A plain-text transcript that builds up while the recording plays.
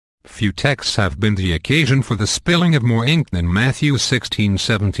few texts have been the occasion for the spilling of more ink than Matthew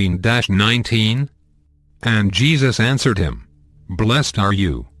 16:17-19. And Jesus answered him, "Blessed are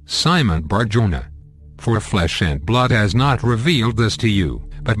you, Simon Bar-Jonah. For flesh and blood has not revealed this to you,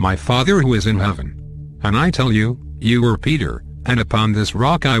 but my Father who is in heaven. And I tell you, you are Peter, and upon this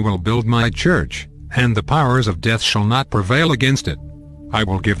rock I will build my church, and the powers of death shall not prevail against it. I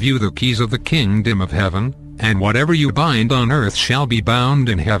will give you the keys of the kingdom of heaven, and whatever you bind on earth shall be bound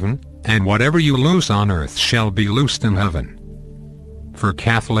in heaven, and whatever you loose on earth shall be loosed in heaven." For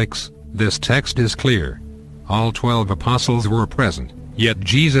Catholics, this text is clear. All 12 apostles were present, yet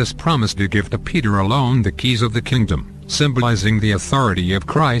Jesus promised to give to Peter alone the keys of the kingdom, symbolizing the authority of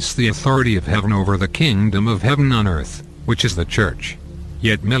Christ, the authority of heaven over the kingdom of heaven on earth, which is the church.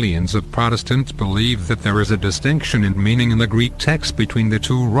 Yet millions of Protestants believe that there is a distinction in meaning in the Greek text between the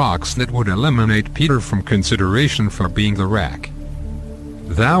two rocks that would eliminate Peter from consideration for being the rock.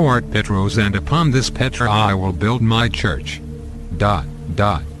 "Thou art Petros, and upon this Petra I will build my church." The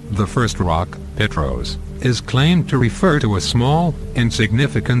first rock, Petros, is claimed to refer to a small,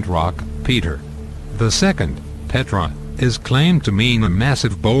 insignificant rock, Peter. The second, Petra, is claimed to mean a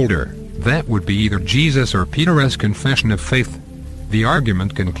massive boulder. That would be either Jesus or Peter's confession of faith. The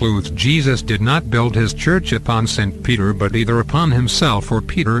argument concludes Jesus did not build his church upon St. Peter but either upon himself or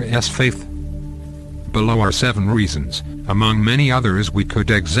Peter's faith. Below are 7 reasons, among many others we could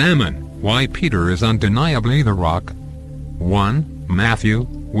examine, why Peter is undeniably the rock. 1. Matthew,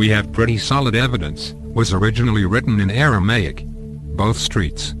 we have pretty solid evidence, was originally written in Aramaic. Both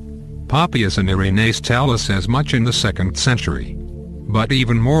streets, Papias and Irenaeus, tell us as much in the 2nd century. But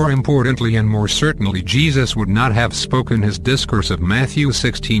even more importantly and more certainly, Jesus would not have spoken his discourse of Matthew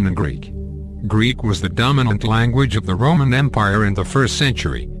 16 in Greek. Greek was the dominant language of the Roman Empire in the 1st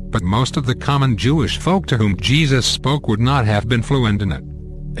century, but most of the common Jewish folk to whom Jesus spoke would not have been fluent in it.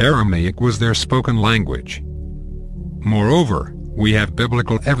 Aramaic was their spoken language. Moreover, we have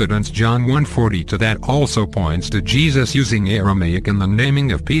biblical evidence. John 1:40 to that also points to Jesus using Aramaic in the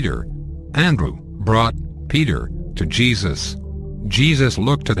naming of Peter. Andrew brought Peter to Jesus. Jesus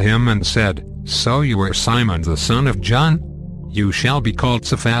looked at him and said, "So you are Simon the son of John? You shall be called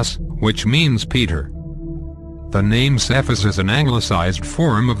Cephas," which means Peter. The name Cephas is an anglicized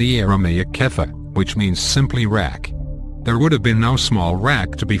form of the Aramaic Kepha, which means simply rock. There would have been no small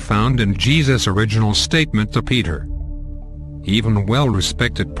rock to be found in Jesus' original statement to Peter. Even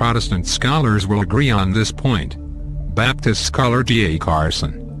well-respected Protestant scholars will agree on this point. Baptist scholar G.A.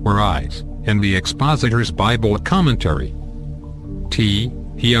 Carson, writes, in the Expositor's Bible Commentary,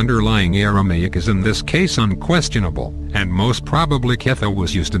 He underlying Aramaic is in this case unquestionable, and most probably Kepha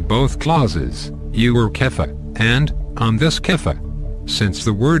was used in both clauses, you are Kepha, and, on this Kepha, since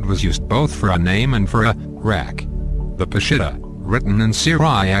the word was used both for a name and for a rock. The Peshitta, written in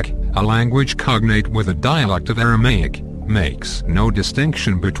Syriac, a language cognate with a dialect of Aramaic, makes no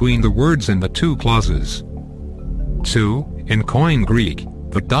distinction between the words in the 2 clauses. 2. In Koine Greek,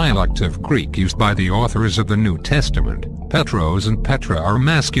 the dialect of Greek used by the authors of the New Testament, Petros and Petra are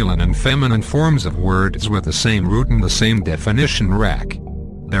masculine and feminine forms of words with the same root and the same definition, rock.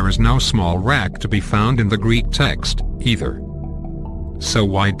 There is no small rock to be found in the Greek text, either. So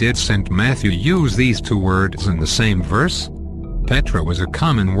why did St. Matthew use these 2 words in the same verse? Petra was a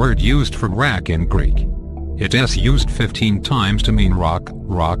common word used for rock in Greek. It is used 15 times to mean rock,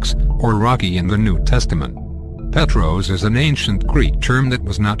 rocks, or rocky in the New Testament. Petros is an ancient Greek term that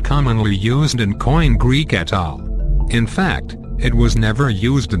was not commonly used in Koine Greek at all. In fact, it was never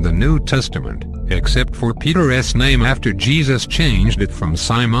used in the New Testament, except for Peter's name after Jesus changed it from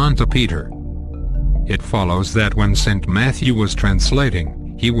Simon to Peter. It follows that when St. Matthew was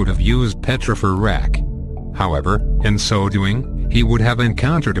translating, he would have used Petra for rock. However, in so doing, he would have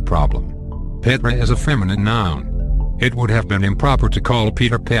encountered a problem. Petra is a feminine noun. It would have been improper to call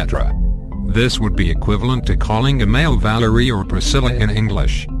Peter Petra. This would be equivalent to calling a male Valerie or Priscilla in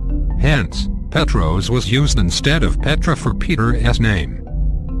English. Hence, Petros was used instead of Petra for Peter's name.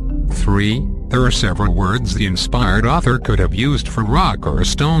 3. There are several words the inspired author could have used for rock or a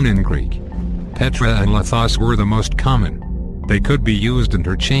stone in Greek. Petra and lithos were the most common. They could be used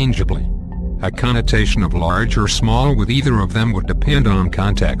interchangeably. A connotation of large or small with either of them would depend on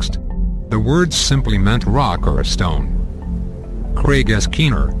context. The words simply meant rock or a stone. Craig S.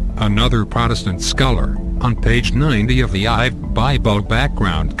 Keener, another Protestant scholar, on page 90 of the Bible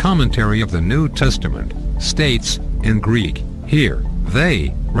Background Commentary of the New Testament, states, in Greek, here,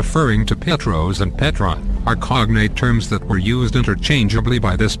 they, referring to Petros and Petra, are cognate terms that were used interchangeably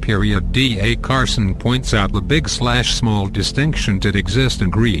by this period. D.A. Carson points out the big/small distinction did exist in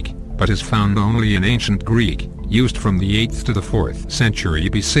Greek, but is found only in ancient Greek, used from the 8th to the 4th century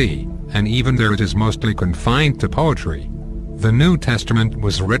BC, and even there it is mostly confined to poetry. The New Testament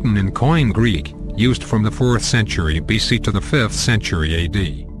was written in Koine Greek, used from the 4th century BC to the 5th century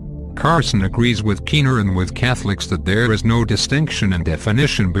AD. Carson agrees with Keener and with Catholics that there is no distinction in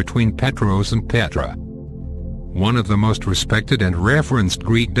definition between Petros and Petra. One of the most respected and referenced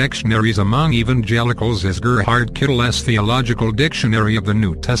Greek dictionaries among evangelicals is Gerhard Kittel's Theological Dictionary of the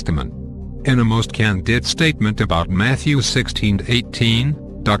New Testament. In a most candid statement about Matthew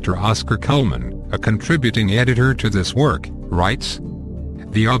 16:18, Dr. Oscar Cullman, a contributing editor to this work, writes,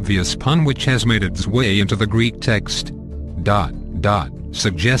 "The obvious pun which has made its way into the Greek text,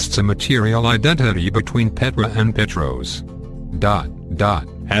 suggests a material identity between Petra and Petros,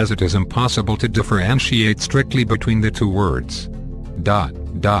 as it is impossible to differentiate strictly between the two words.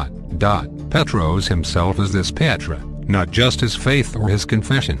 Petros himself is this Petra, not just his faith or his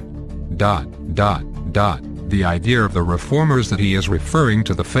confession. The idea of the reformers that he is referring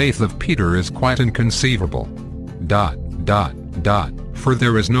to the faith of Peter is quite inconceivable. For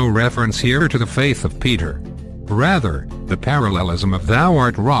there is no reference here to the faith of Peter. Rather, the parallelism of thou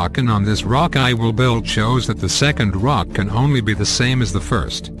art rock and on this rock I will build shows that the second rock can only be the same as the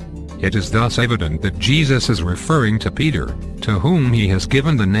first. It is thus evident that Jesus is referring to Peter, to whom he has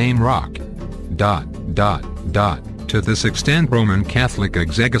given the name rock. To this extent Roman Catholic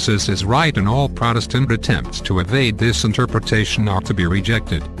exegesis is right and all Protestant attempts to evade this interpretation are to be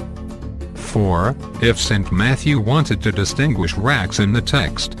rejected. 4. If St. Matthew wanted to distinguish rocks in the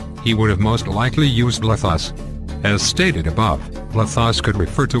text, he would have most likely used lithos. As stated above, lithos could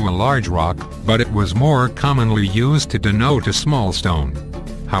refer to a large rock, but it was more commonly used to denote a small stone.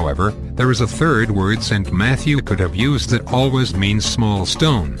 However, there is a third word St. Matthew could have used that always means small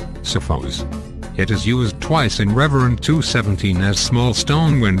stone, sophos. It is used twice in Reverend 2:17 as small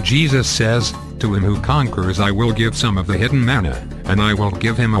stone when Jesus says, "To him who conquers I will give some of the hidden manna, and I will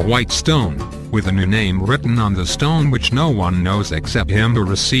give him a white stone, with a new name written on the stone which no one knows except him who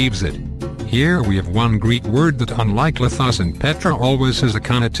receives it." Here we have one Greek word that unlike lithos and Petra always has a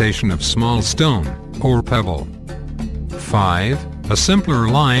connotation of small stone, or pebble. 5. A simpler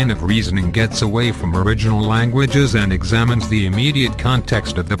line of reasoning gets away from original languages and examines the immediate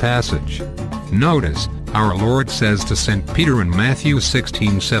context of the passage. Notice, our Lord says to St. Peter in Matthew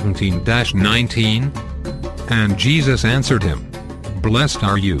 16:17-19, "And Jesus answered him, Blessed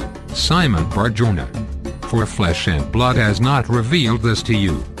are you, Simon Bar-Jonah. For flesh and blood has not revealed this to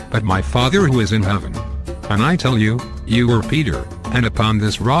you, but my Father who is in heaven. And I tell you, you are Peter, and upon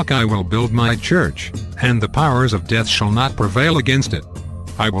this rock I will build my church, and the powers of death shall not prevail against it.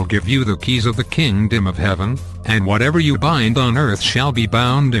 I will give you the keys of the kingdom of heaven, and whatever you bind on earth shall be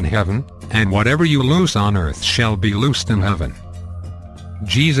bound in heaven, and whatever you loose on earth shall be loosed in heaven."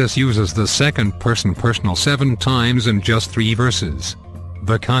 Jesus uses the second person personal 7 times in just 3 verses.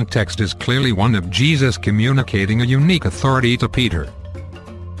 The context is clearly one of Jesus communicating a unique authority to Peter.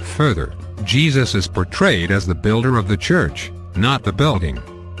 Further, Jesus is portrayed as the builder of the church, not the building.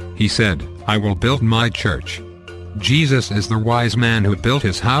 He said, "I will build my church." Jesus is the wise man who built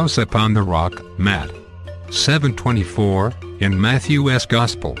his house upon the rock, Matt 7:24, in Matthew's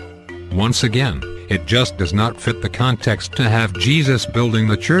Gospel. Once again, it just does not fit the context to have Jesus building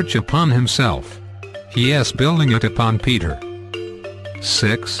the church upon himself. He is building it upon Peter.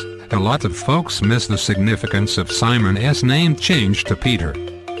 6. A lot of folks miss the significance of Simon's name change to Peter.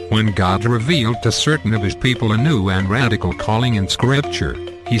 When God revealed to certain of his people a new and radical calling in Scripture,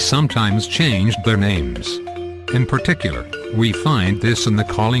 he sometimes changed their names. In particular, we find this in the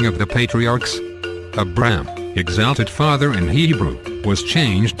calling of the patriarchs. Abram, exalted father in Hebrew, was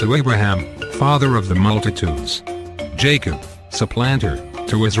changed to Abraham, father of the multitudes. Jacob, supplanter,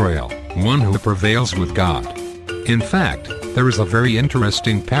 to Israel, one who prevails with God. In fact, there is a very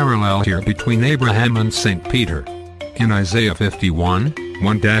interesting parallel here between Abraham and St. Peter. In Isaiah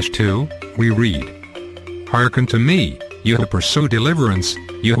 51:1-2, we read, "Hearken to me, you who pursue deliverance,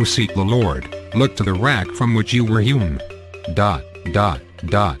 you who seek the Lord, look to the rock from which you were hewn.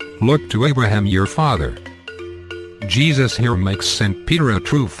 Look to Abraham your father." Jesus here makes St. Peter a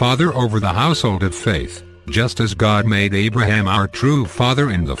true father over the household of faith, just as God made Abraham our true father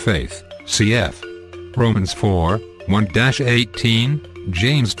in the faith, cf. Romans 4:1-18,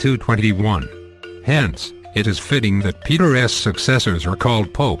 James 2:21. Hence, it is fitting that Peter's successors are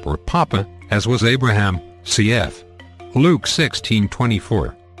called Pope or Papa, as was Abraham, cf. Luke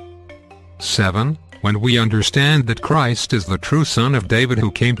 16:24. 7. When we understand that Christ is the true Son of David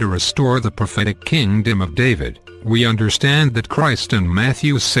who came to restore the prophetic kingdom of David, we understand that Christ in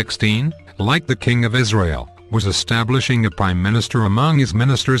Matthew 16, like the King of Israel, was establishing a prime minister among his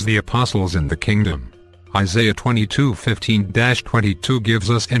ministers the apostles in the kingdom. Isaiah 22:15-22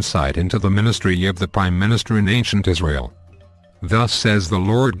 gives us insight into the ministry of the prime minister in ancient Israel. Thus says the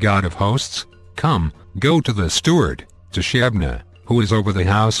Lord God of hosts, "Come, go to the steward, to Shebna, who is over the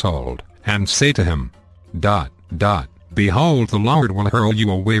household, and say to him, Behold, the Lord will hurl you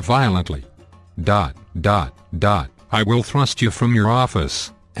away violently. I will thrust you from your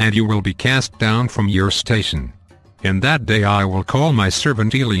office, and you will be cast down from your station. In that day I will call my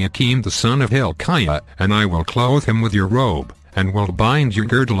servant Eliakim the son of Hilkiah, and I will clothe him with your robe, and will bind your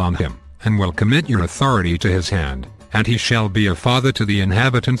girdle on him, and will commit your authority to his hand, and he shall be a father to the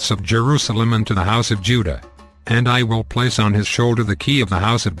inhabitants of Jerusalem and to the house of Judah. And I will place on his shoulder the key of the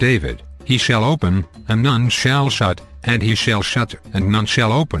house of David. He shall open, and none shall shut, and he shall shut, and none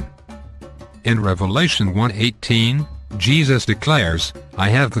shall open." In Revelation 1:18, Jesus declares, "I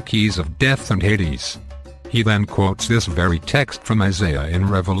have the keys of death and Hades." He then quotes this very text from Isaiah in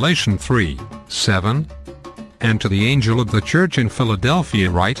Revelation 3:7. "And to the angel of the church in Philadelphia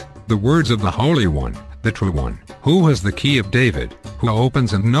write, the words of the Holy One, the true One, who has the key of David, who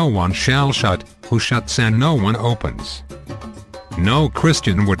opens and no one shall shut, who shuts and no one opens." No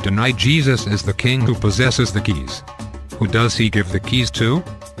Christian would deny Jesus is the King who possesses the keys. Who does he give the keys to?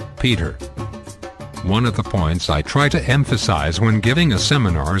 Peter. One of the points I try to emphasize when giving a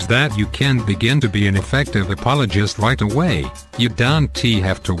seminar is that you can't begin to be an effective apologist right away. You don't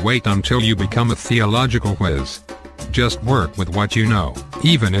have to wait until you become a theological whiz. Just work with what you know,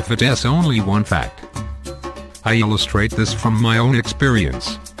 even if it's only one fact. I illustrate this from my own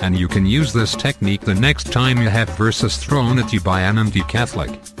experience, and you can use this technique the next time you have verses thrown at you by an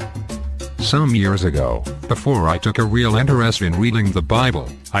anti-Catholic. Some years ago, before I took a real interest in reading the Bible,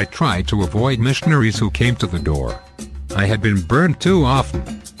 I tried to avoid missionaries who came to the door. I had been burned too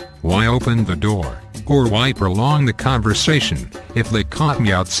often. Why open the door, or why prolong the conversation, if they caught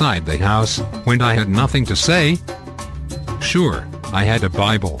me outside the house, when I had nothing to say? Sure, I had a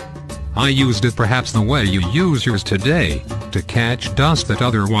Bible. I used it perhaps the way you use yours today, to catch dust that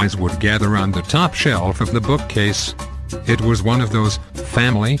otherwise would gather on the top shelf of the bookcase. It was one of those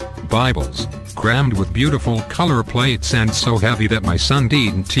family Bibles, crammed with beautiful color plates and so heavy that my son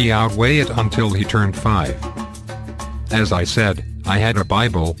didn't outweigh it until he turned 5. As I said, I had a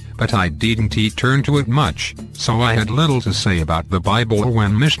Bible, but I didn't turn to it much, so I had little to say about the Bible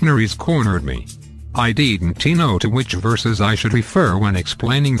when missionaries cornered me. I didn't know to which verses I should refer when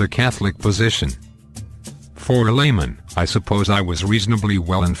explaining the Catholic position. For a layman, I suppose I was reasonably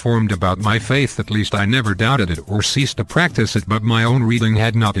well informed about my faith, at least I never doubted it or ceased to practice it, but my own reading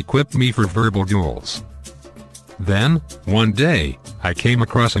had not equipped me for verbal duels. Then, one day, I came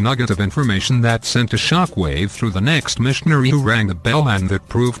across a nugget of information that sent a shockwave through the next missionary who rang the bell, and that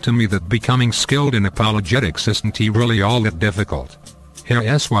proved to me that becoming skilled in apologetics isn't really all that difficult.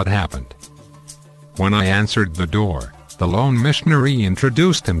 Here's what happened. When I answered the door, the lone missionary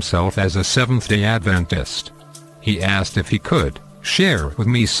introduced himself as a Seventh-day Adventist. He asked if he could share with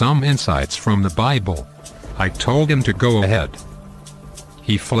me some insights from the Bible. I told him to go ahead.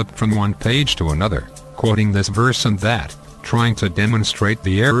 He flipped from one page to another, quoting this verse and that, trying to demonstrate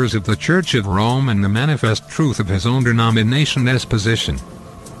the errors of the Church of Rome and the manifest truth of his own denomination's position.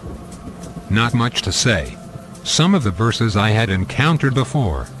 Not much to say. Some of the verses I had encountered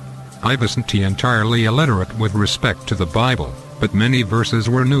before. I wasn't entirely illiterate with respect to the Bible, but many verses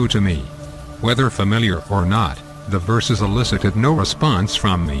were new to me. Whether familiar or not, the verses elicited no response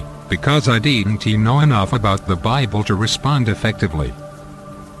from me, because I didn't know enough about the Bible to respond effectively.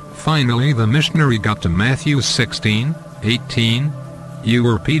 Finally the missionary got to Matthew 16:18. "You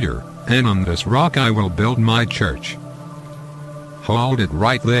are Peter, and on this rock I will build my church." "Hold it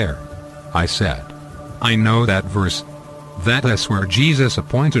right there," I said. "I know that verse. That's where Jesus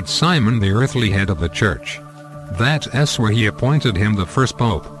appointed Simon the earthly head of the church. That's where he appointed him the first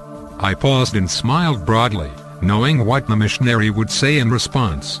pope." I paused and smiled broadly, knowing what the missionary would say in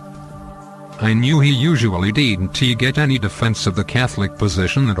response. I knew he usually didn't get any defense of the Catholic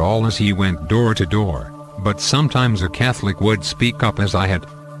position at all as he went door to door, but sometimes a Catholic would speak up as I had.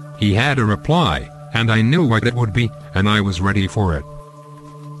 He had a reply, and I knew what it would be, and I was ready for it.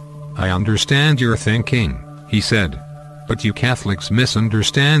 "I understand your thinking," he said. "But you Catholics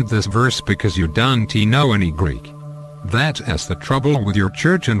misunderstand this verse because you don't know any Greek. That's the trouble with your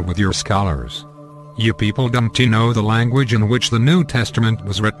church and with your scholars. You people don't know the language in which the New Testament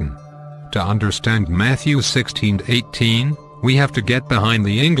was written. To understand Matthew 16:18, we have to get behind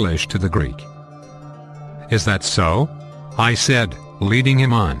the English to the Greek." "Is that so?" I said, leading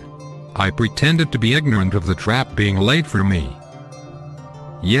him on. I pretended to be ignorant of the trap being laid for me.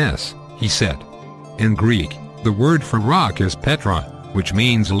 "Yes," he said. "In Greek, the word for rock is Petra, which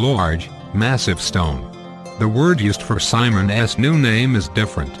means large, massive stone. The word used for Simon's new name is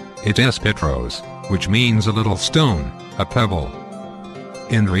different. It's Petros, which means a little stone, a pebble.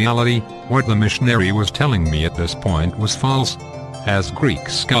 In reality, what the missionary was telling me at this point was false. As Greek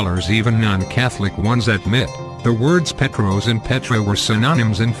scholars, even non-Catholic ones, admit, the words Petros and Petra were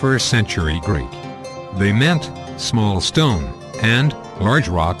synonyms in 1st century Greek. They meant small stone and large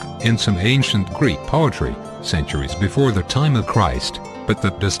rock in some ancient Greek poetry, centuries before the time of Christ, but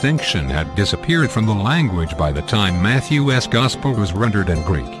the distinction had disappeared from the language by the time Matthew's Gospel was rendered in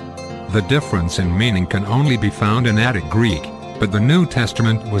Greek. The difference in meaning can only be found in Attic Greek, but the New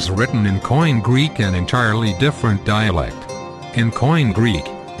Testament was written in Koine Greek, an entirely different dialect. In Koine Greek,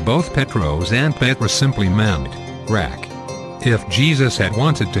 both Petros and Petra simply meant rock. If Jesus had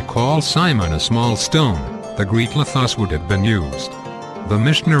wanted to call Simon a small stone, the Greek lithos would have been used. The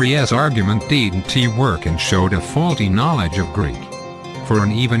missionary's argument didn't work and showed a faulty knowledge of Greek. For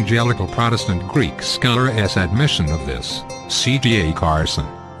an evangelical Protestant Greek scholar's admission of this, C.G.A. Carson,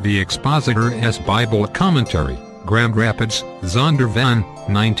 The Expositor's Bible Commentary, Grand Rapids, Zondervan,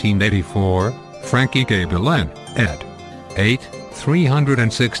 1984, Frankie K. Belen, ed. 8,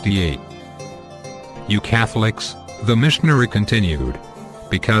 368. You Catholics, the missionary continued,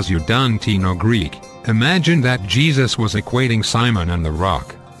 because you don't know Greek, imagine that Jesus was equating Simon and the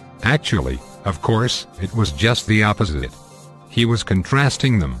rock. Actually, of course, it was just the opposite. He was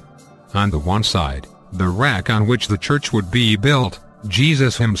contrasting them. On the one side, the rock on which the church would be built,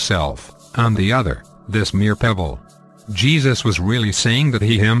 Jesus himself; on the other, this mere pebble. Jesus was really saying that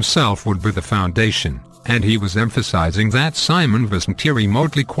he himself would be the foundation, and he was emphasizing that Simon wasn't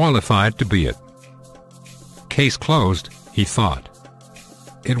remotely qualified to be it. Case closed, he thought.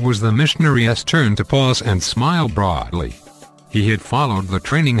 It was the missionary's turn to pause and smile broadly. He had followed the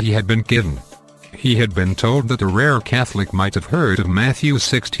training he had been given. He had been told that the rare Catholic might have heard of Matthew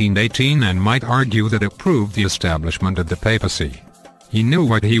 16:18 and might argue that it proved the establishment of the papacy. He knew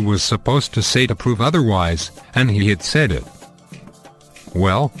what he was supposed to say to prove otherwise, and he had said it.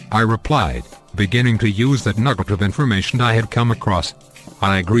 Well, I replied, beginning to use that nugget of information I had come across,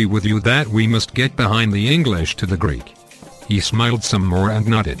 I agree with you that we must get behind the English to the Greek. He smiled some more and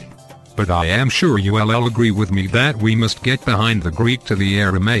nodded. But I am sure you'll agree with me that we must get behind the Greek to the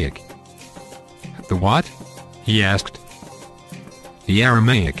Aramaic. The what? He asked. The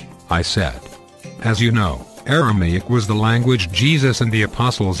Aramaic, I said. As you know, Aramaic was the language Jesus and the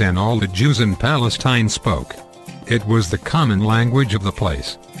apostles and all the Jews in Palestine spoke. It was the common language of the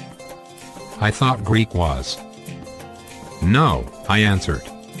place. I thought Greek was. No, I answered.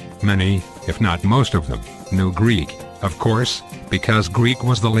 Many, if not most of them, knew Greek, of course, because Greek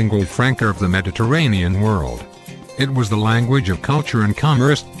was the lingua franca of the Mediterranean world. It was the language of culture and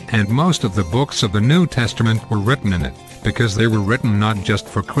commerce, and most of the books of the New Testament were written in it, because they were written not just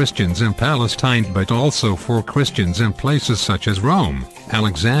for Christians in Palestine but also for Christians in places such as Rome,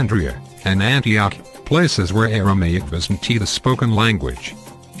 Alexandria, and Antioch, places where Aramaic wasn't the spoken language.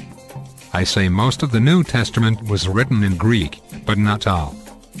 I say most of the New Testament was written in Greek, but not all.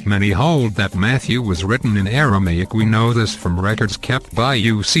 Many hold that Matthew was written in Aramaic. We know this from records kept by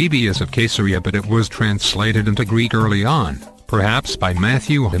Eusebius of Caesarea, but it was translated into Greek early on, perhaps by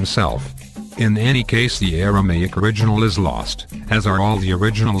Matthew himself. In any case, the Aramaic original is lost, as are all the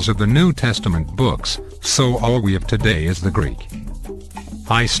originals of the New Testament books, so all we have today is the Greek.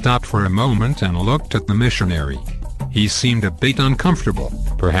 I stopped for a moment and looked at the missionary. He seemed a bit uncomfortable,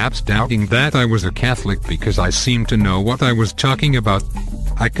 perhaps doubting that I was a Catholic because I seemed to know what I was talking about.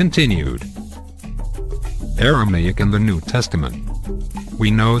 I continued. Aramaic in the New Testament. We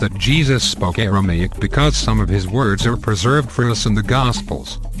know that Jesus spoke Aramaic because some of his words are preserved for us in the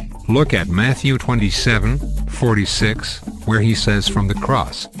Gospels. Look at Matthew 27:46, where he says from the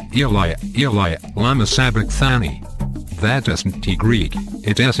cross, Eli, Eli, lama sabachthani. That isn't Greek,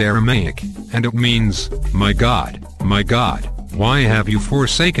 it's Aramaic, and it means, my God, why have you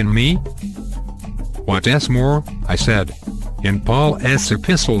forsaken me? What's more, I said. In Paul's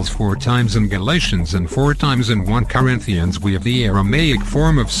epistles 4 times in Galatians and 4 times in 1 Corinthians we have the Aramaic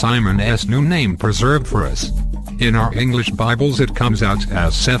form of Simon's new name preserved for us. In our English Bibles it comes out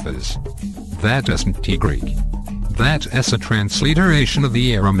as Cephas. That isn't Greek. That's a transliteration of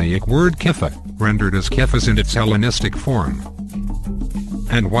the Aramaic word Kepha, rendered as Cephas in its Hellenistic form.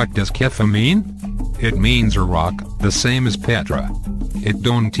 And what does Kepha mean? It means a rock, the same as Petra. It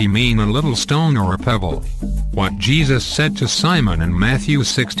don't mean a little stone or a pebble. What Jesus said to Simon in Matthew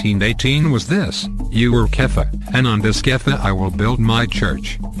 16:18 was this, You are Kepha, and on this Kepha I will build my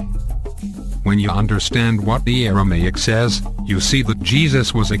church. When you understand what the Aramaic says, you see that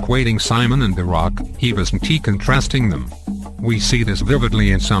Jesus was equating Simon and the rock, he wasn't contrasting them. We see this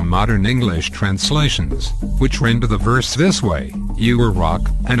vividly in some modern English translations, which render the verse this way: "You are rock,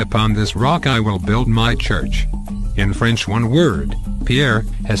 and upon this rock I will build my church." In French, one word, Pierre,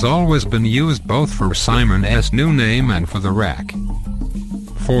 has always been used both for Simon's new name and for the rack.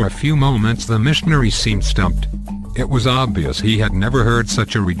 For a few moments the missionary seemed stumped. It was obvious he had never heard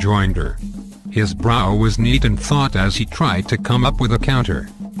such a rejoinder. His brow was knit in thought as he tried to come up with a counter.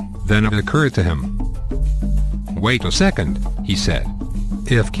 Then it occurred to him. "Wait a second," he said.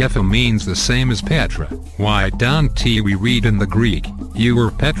 "If Kepha means the same as Petra, why don't we read in the Greek, 'You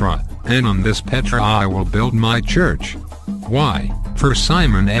are Petra, and on this Petra I will build my church'? Why, for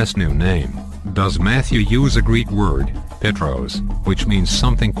Simon's new name, does Matthew use a Greek word, Petros, which means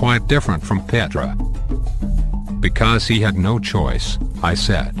something quite different from Petra?" "Because he had no choice," I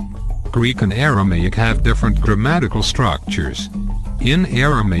said. "Greek and Aramaic have different grammatical structures. In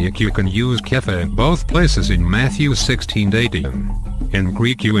Aramaic you can use Kepha in both places in Matthew 16:18. In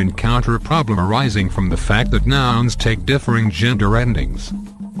Greek you encounter a problem arising from the fact that nouns take differing gender endings.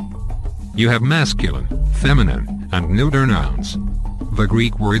 You have masculine, feminine, and neuter nouns. The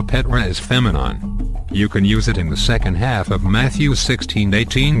Greek word Petra is feminine. You can use it in the second half of Matthew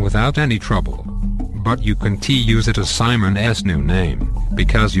 16:18 without any trouble. But you can't use it as Simon's new name,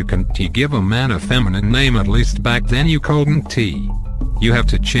 because you can't give a man a feminine name, at least back then you couldn't. You have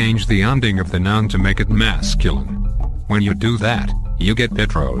to change the ending of the noun to make it masculine. When you do that, you get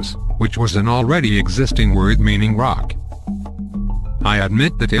Petros, which was an already existing word meaning rock. I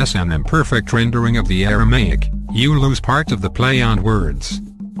admit that is an imperfect rendering of the Aramaic. You lose part of the play on words.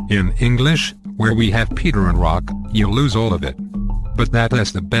 In English, where we have Peter and rock, you lose all of it. But that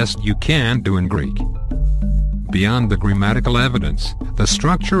is the best you can do in Greek. Beyond the grammatical evidence, the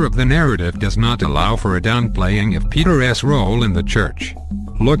structure of the narrative does not allow for a downplaying of Peter's role in the church.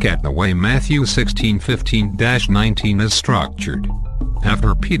 Look at the way Matthew 16:15-19 is structured.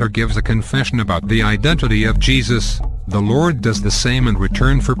 After Peter gives a confession about the identity of Jesus, the Lord does the same in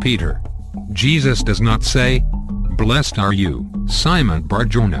return for Peter. Jesus does not say, "Blessed are you, Simon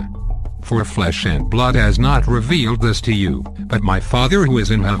Bar-Jonah. For flesh and blood has not revealed this to you, but my Father who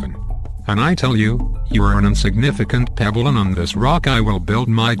is in heaven. And I tell you, you are an insignificant pebble, and on this rock I will build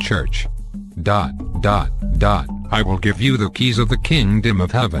my church. ... I will give you the keys of the kingdom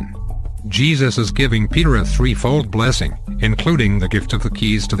of heaven." Jesus is giving Peter a threefold blessing, including the gift of the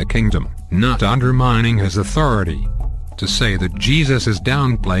keys to the kingdom, not undermining his authority. To say that Jesus is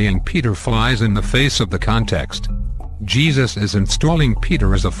downplaying Peter flies in the face of the context. Jesus is installing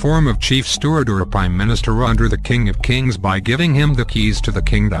Peter as a form of chief steward or a prime minister under the King of Kings by giving him the keys to the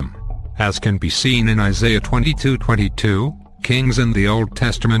kingdom. As can be seen in Isaiah 22:22, kings in the Old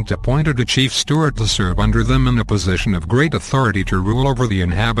Testament appointed a chief steward to serve under them in a position of great authority to rule over the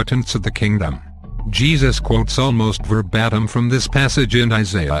inhabitants of the kingdom. Jesus quotes almost verbatim from this passage in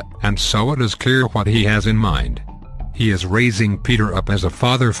Isaiah, and so it is clear what he has in mind. He is raising Peter up as a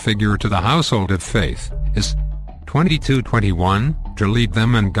father figure to the household of faith, is 22:21, to lead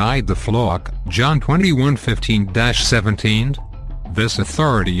them and guide the flock, John 21:15-17. This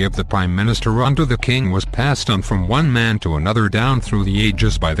authority of the prime minister under the king was passed on from one man to another down through the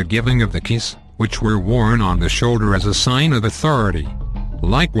ages by the giving of the keys, which were worn on the shoulder as a sign of authority.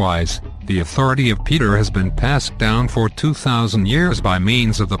 Likewise, the authority of Peter has been passed down for 2,000 years by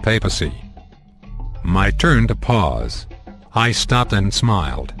means of the papacy. My turn to pause. I stopped and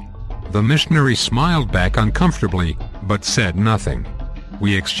smiled. The missionary smiled back uncomfortably, but said nothing.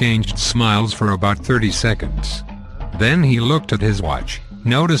 We exchanged smiles for about 30 seconds. Then he looked at his watch,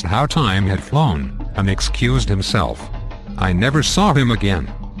 noticed how time had flown, and excused himself. I never saw him again.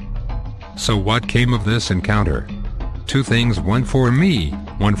 So what came of this encounter? Two things, one for me,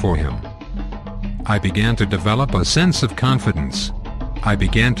 one for him. I began to develop a sense of confidence. I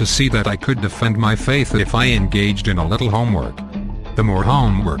began to see that I could defend my faith if I engaged in a little homework. The more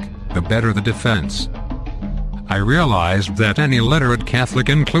homework, the better the defense. I realized that any literate Catholic,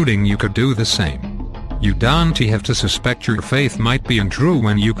 including you, could do the same. You don't have to suspect your faith might be untrue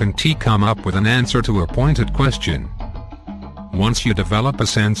when you can come up with an answer to a pointed question. Once you develop a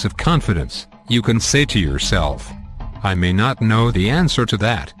sense of confidence, you can say to yourself, I may not know the answer to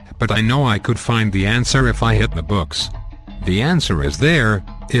that, but I know I could find the answer if I hit the books. The answer is there,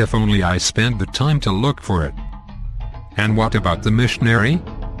 if only I spend the time to look for it. And what about the missionary?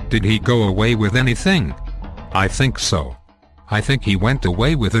 Did he go away with anything? I think so. I think he went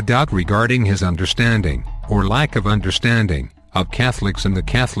away with a doubt regarding his understanding, or lack of understanding, of Catholics and the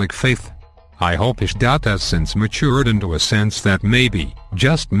Catholic faith. I hope his doubt has since matured into a sense that maybe,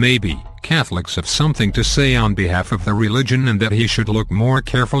 just maybe, Catholics have something to say on behalf of the religion, and that he should look more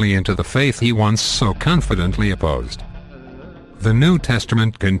carefully into the faith he once so confidently opposed. The New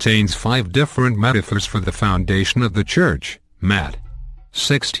Testament contains 5 different metaphors for the foundation of the church. Matt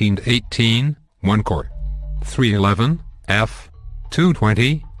 16:18, 1 Cor 3:11, F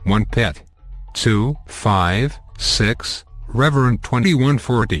 2:20, 1 Pet 2:5, 6, Reverend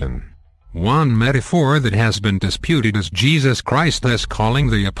 21:14. One metaphor that has been disputed is Jesus Christ as calling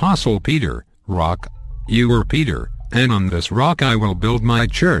the Apostle Peter, "Rock, you are Peter, and on this rock I will build my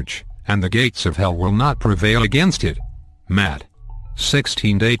church, and the gates of hell will not prevail against it." Matt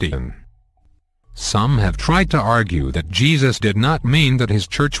 16:18. Some have tried to argue that Jesus did not mean that his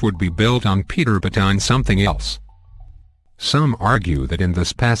church would be built on Peter but on something else. Some argue that in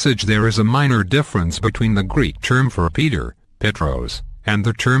this passage there is a minor difference between the Greek term for Peter, Petros, and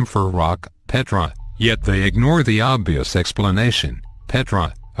the term for rock, Petra, yet they ignore the obvious explanation.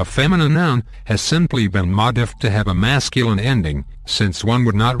 Petra, a feminine noun, has simply been modified to have a masculine ending, since one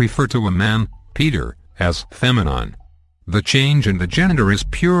would not refer to a man, Peter, as feminine. The change in the gender is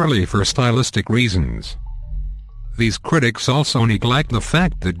purely for stylistic reasons. These critics also neglect the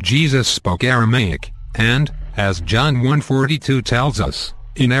fact that Jesus spoke Aramaic, and, as John 1:42 tells us,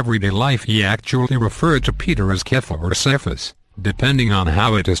 in everyday life he actually referred to Peter as Kepha or Cephas, depending on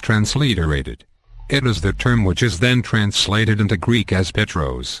how it is transliterated. It is the term which is then translated into Greek as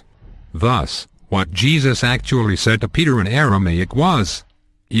Petros. Thus, what Jesus actually said to Peter in Aramaic was,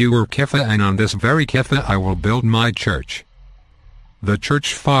 "You are Kepha, and on this very Kepha I will build my church." The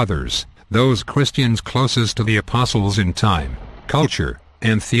Church Fathers, those Christians closest to the apostles in time, culture,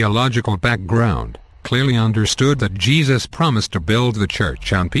 and theological background, clearly understood that Jesus promised to build the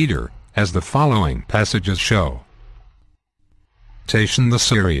church on Peter, as the following passages show. Tatian the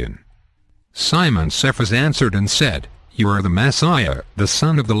Syrian. Simon Cephas answered and said, "You are the Messiah, the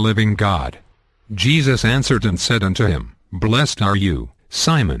Son of the living God." Jesus answered and said unto him, "Blessed are you,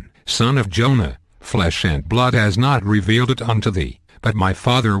 Simon, son of Jonah, flesh and blood has not revealed it unto thee, but my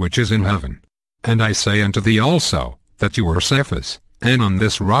Father which is in heaven. And I say unto thee also, that you are Cephas, and on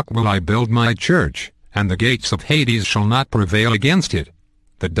this rock will I build my church, and the gates of Hades shall not prevail against it."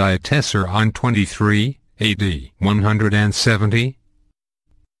 The Diatessaron 23, AD 170.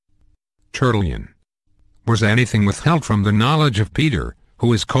 Tertullian. Was anything withheld from the knowledge of Peter,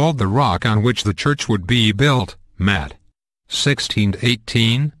 who is called the rock on which the church would be built? Matt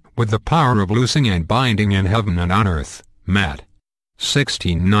 16:18, with the power of loosing and binding in heaven and on earth. Matt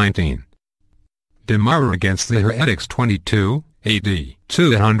 16:19. Demara against the heretics 22, AD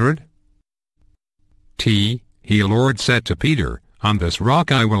 200. He, Lord, said to Peter, "On this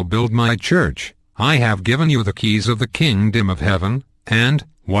rock I will build my church. I have given you the keys of the kingdom of heaven, and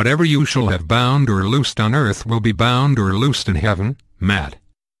whatever you shall have bound or loosed on earth will be bound or loosed in heaven." Matt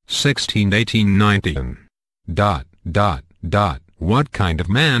 16:18-19. What kind of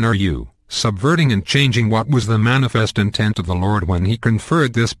man are you, subverting and changing what was the manifest intent of the Lord when he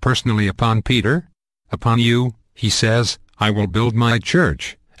conferred this personally upon Peter? "Upon you," he says, "I will build my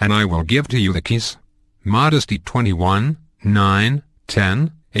church, and I will give to you the keys." Modesty 21, 9,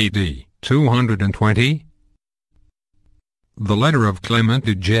 10, AD 220. The letter of Clement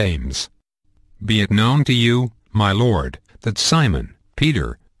to James. "Be it known to you, my Lord, that Simon,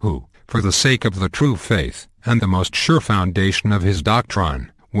 Peter, who, for the sake of the true faith, and the most sure foundation of his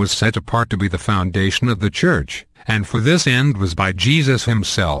doctrine, was set apart to be the foundation of the church, and for this end was by Jesus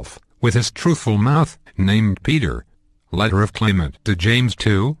himself, with his truthful mouth, named Peter." Letter of Clement to James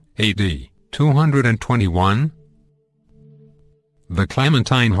 2, AD 221. The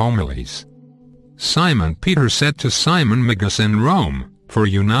Clementine Homilies. Simon Peter said to Simon Magus in Rome, "For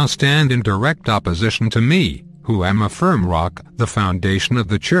you now stand in direct opposition to me, who am a firm rock, the foundation of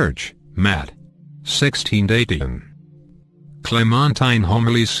the church." Matt 16:18. Clementine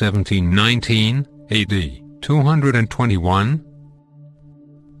Homilies 1719, AD 221.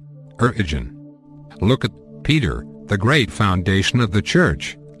 Origen. Look at Peter, the great foundation of the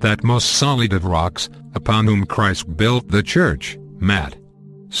church, that most solid of rocks, upon whom Christ built the church. Matt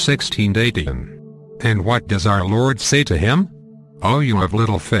 16:18. And what does our Lord say to him? "Oh, you have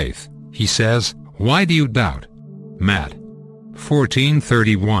little faith," he says, "why do you doubt?" Matt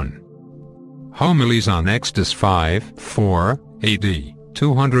 14:31. Homilies on Exodus 5:4, AD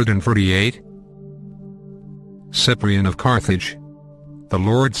 248. Cyprian of Carthage. The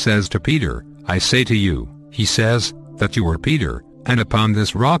Lord says to Peter, "I say to you," he says, "that you are Peter, and upon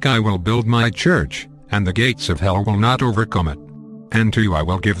this rock I will build my church, and the gates of hell will not overcome it. And to you I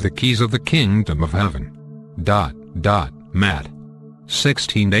will give the keys of the kingdom of heaven." Matt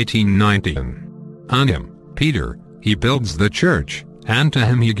 16:18-19. On him, Peter, he builds the church, and to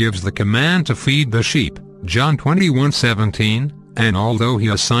him he gives the command to feed the sheep. John 21:17. And although he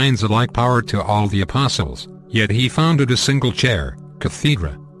assigns alike power to all the apostles, Yet he founded a single chair,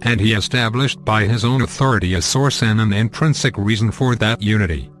 cathedra, and he established by his own authority a source and an intrinsic reason for that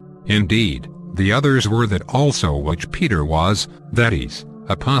unity. Indeed, the others were that also which Peter was, that is,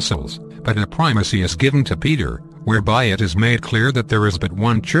 apostles, but a primacy is given to Peter, whereby it is made clear that there is but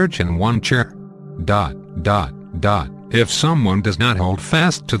one church and one chair. If someone does not hold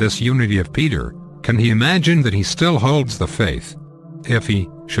fast to this unity of Peter, can he imagine that he still holds the faith? If he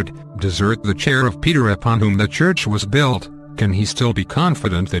should desert the chair of Peter upon whom the church was built, can he still be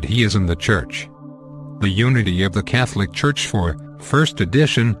confident that he is in the church? The unity of the Catholic Church for first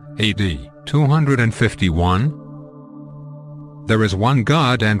edition, AD 251. There is one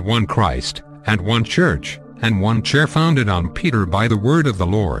God and one Christ, and one church, and one chair founded on Peter by the word of the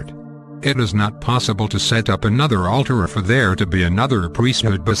Lord. It is not possible to set up another altar or for there to be another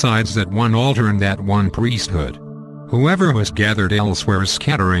priesthood besides that one altar and that one priesthood. Whoever was gathered elsewhere is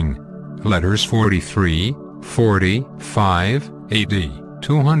scattering. Letters 43, 45, AD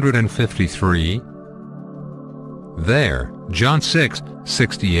 253. There, John 6,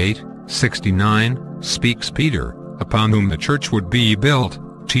 68, 69, speaks Peter, upon whom the church would be built,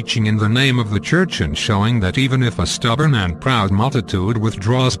 teaching in the name of the church and showing that even if a stubborn and proud multitude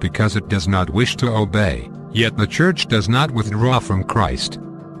withdraws because it does not wish to obey, yet the church does not withdraw from Christ.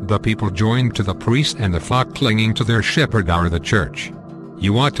 The people joined to the priest and the flock clinging to their shepherd are the church.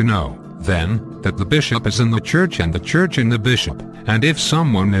 You ought to know, then, that the bishop is in the church and the church in the bishop, and if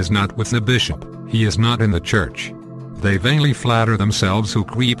someone is not with the bishop, he is not in the church. They vainly flatter themselves who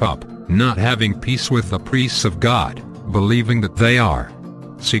creep up, not having peace with the priests of God, believing that they are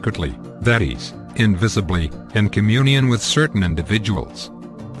secretly, that is, invisibly, in communion with certain individuals.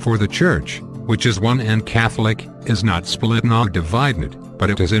 For the church, which is one and Catholic, is not split nor divided, but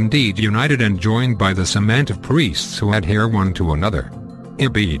it is indeed united and joined by the cement of priests who adhere one to another.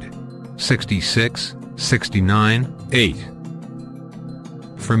 Ibid. 66, 69, 8.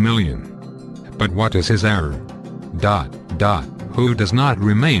 Vermilion. But what is his error? Who does not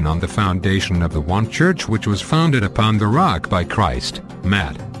remain on the foundation of the one church which was founded upon the rock by Christ,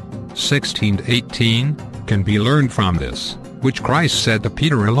 Matt. 16-18, can be learned from this, which Christ said to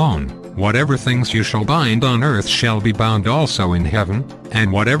Peter alone, whatever things you shall bind on earth shall be bound also in heaven,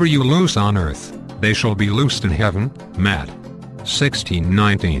 and whatever you loose on earth, they shall be loosed in heaven, Matt.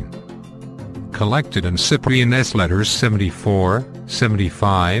 16-19. Collected in Cyprian S. Letters 74,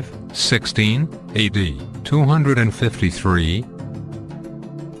 75, 16, AD 253.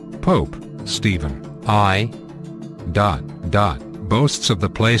 Pope Stephen I. boasts of the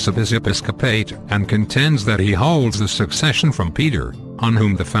place of his episcopate and contends that he holds the succession from Peter, on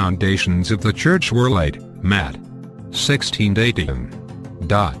whom the foundations of the church were laid, Matt. 1618.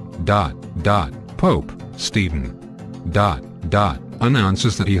 Pope Stephen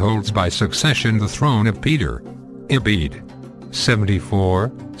announces that he holds by succession the throne of Peter. Ibid.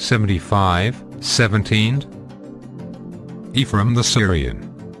 74, 75, 17. Ephraim the Syrian.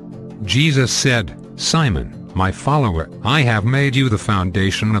 Jesus said, Simon, my follower, I have made you the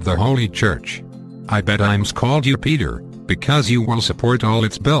foundation of the holy church. I betimes called you Peter, because you will support all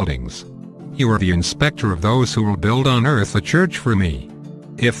its buildings. You are the inspector of those who will build on earth a church for me.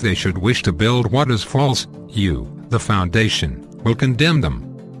 If they should wish to build what is false, you, the foundation, will condemn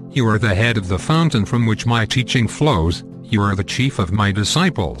them. You are the head of the fountain from which my teaching flows, you are the chief of my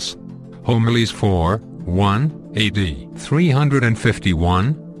disciples. Homilies 4, 1, AD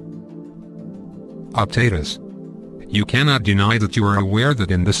 351. Optatus. You cannot deny that you are aware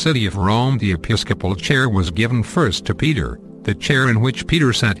that in the city of Rome the episcopal chair was given first to Peter, the chair in which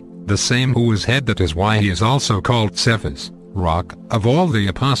Peter sat, the same who is head, that is why he is also called Cephas, rock, of all the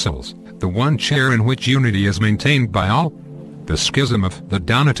apostles, the one chair in which unity is maintained by all. The schism of the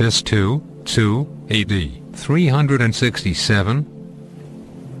Donatists 2, AD 367.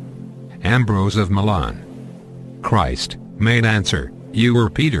 Ambrose of Milan. Christ made answer, You are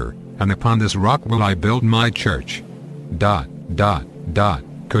Peter, and upon this rock will I build my church.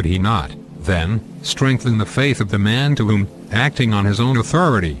 Could he not, then, strengthen the faith of the man to whom, acting on his own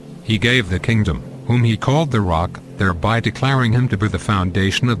authority, he gave the kingdom, whom he called the rock, thereby declaring him to be the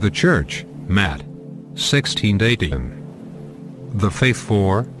foundation of the church, Matt. 1618. The Faith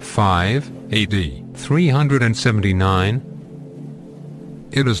 4, 5, AD 379.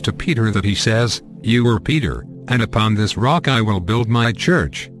 It is to Peter that he says, You are Peter, and upon this rock I will build my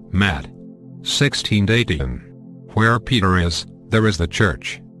church, Matt. 1618. Where Peter is, there is the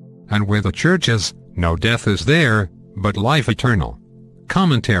church. And where the church is, no death is there, but life eternal.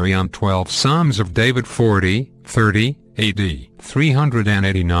 Commentary on 12 Psalms of David 40, 30, AD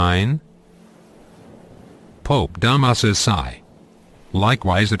 389. Pope Damasus I.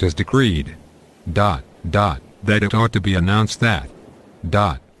 Likewise it is decreed. that it ought to be announced that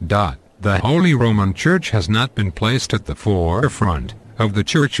the Holy Roman Church has not been placed at the forefront of the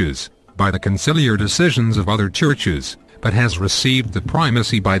churches by the conciliar decisions of other churches, but has received the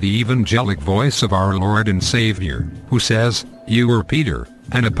primacy by the evangelic voice of our Lord and Savior, who says, "You are Peter,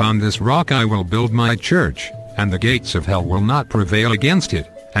 and upon this rock I will build my church, and the gates of hell will not prevail against it,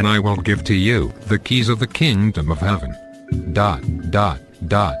 and I will give to you the keys of the kingdom of heaven."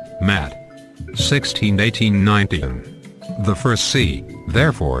 Matt 16:18-19. The first C,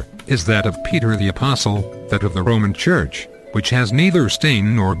 therefore, is that of Peter the Apostle, that of the Roman Church, which has neither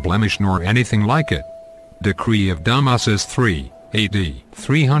stain nor blemish nor anything like it. Decree of Damasus 3, AD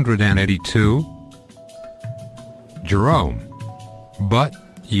 382. Jerome. But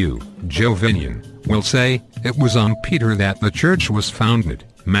you, Jovinian, will say, it was on Peter that the church was founded.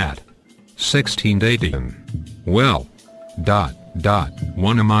 Matt 16:18. Well,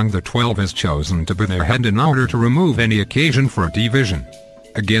 one among the 12 is chosen to be their head in order to remove any occasion for a division.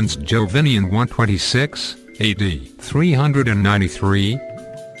 Against Jovinian 126, AD 393.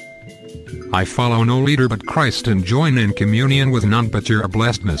 I follow no leader but Christ and join in communion with none but your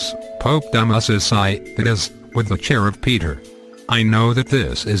blessedness, Pope Damasus I, that is, with the chair of Peter. I know that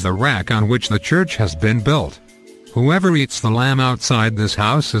this is the rack on which the church has been built. Whoever eats the lamb outside this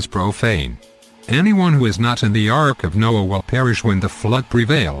house is profane. Anyone who is not in the ark of Noah will perish when the flood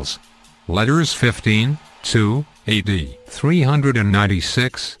prevails. Letters 15, 2, AD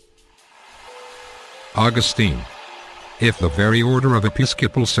 396. Augustine. If the very order of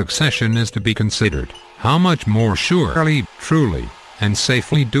episcopal succession is to be considered, how much more surely, truly, and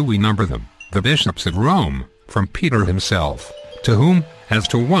safely do we number them, the bishops at Rome, from Peter himself, to whom, as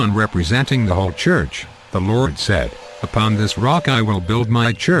to one representing the whole church, the Lord said, "Upon this rock I will build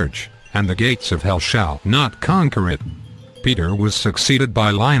my church, and the gates of hell shall not conquer it." Peter was succeeded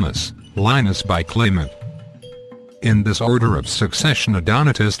by Linus, Linus by Clement. In this order of succession a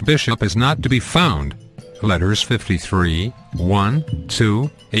Donatist bishop is not to be found. Letters 53, 1, 2,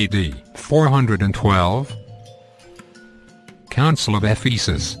 AD 412. Council of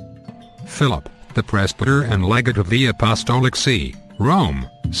Ephesus. Philip, the presbyter and legate of the Apostolic See, Rome,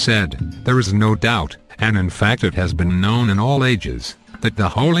 said, "There is no doubt, and in fact it has been known in all ages, that the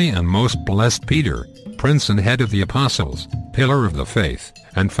holy and most blessed Peter, prince and head of the apostles, pillar of the faith,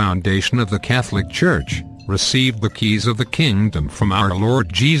 and foundation of the Catholic Church, received the keys of the kingdom from our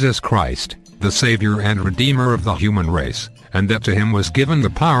Lord Jesus Christ, the Savior and Redeemer of the human race, and that to him was given the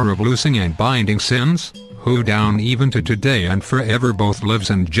power of loosing and binding sins, who down even to today and forever both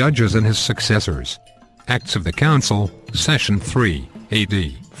lives and judges in his successors." Acts of the Council, Session 3,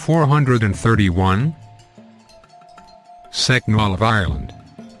 AD 431. Secnal of Ireland.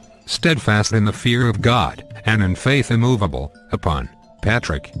 Steadfast in the fear of God, and in faith immovable, upon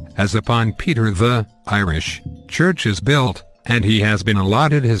Patrick, as upon Peter the Irish Church is built, and he has been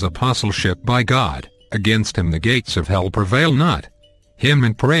allotted his apostleship by God. Against him the gates of hell prevail not. Hymn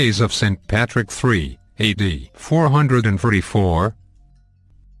in praise of St. Patrick 3, AD 444.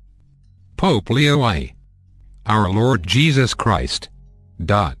 Pope Leo I. Our Lord Jesus Christ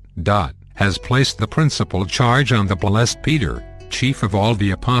has placed the principal charge on the blessed Peter, chief of all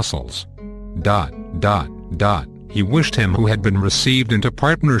the apostles. He wished him who had been received into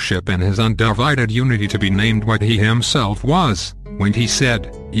partnership in his undivided unity to be named what he himself was, when he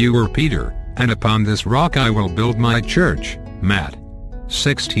said, "You are Peter, and upon this rock I will build my church." Matt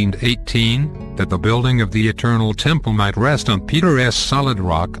 16:18, that the building of the eternal temple might rest on Peter's solid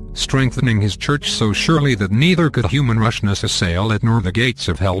rock, strengthening his church so surely that neither could human rashness assail it nor the gates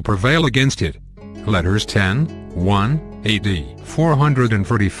of hell prevail against it. Letters 10, 1, AD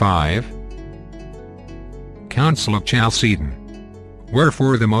 445. Council of Chalcedon.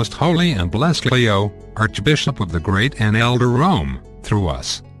 Wherefore the most holy and blessed Leo, Archbishop of the great and elder Rome, through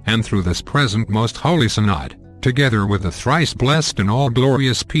us, and through this present most holy synod, together with the thrice blessed and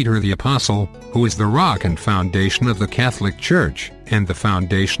all-glorious Peter the Apostle, who is the rock and foundation of the Catholic Church, and the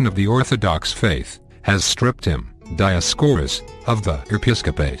foundation of the Orthodox faith, has stripped him, Dioscorus, of the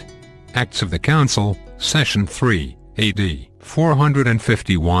episcopate. Acts of the Council, Session 3, AD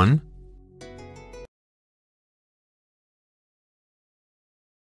 451.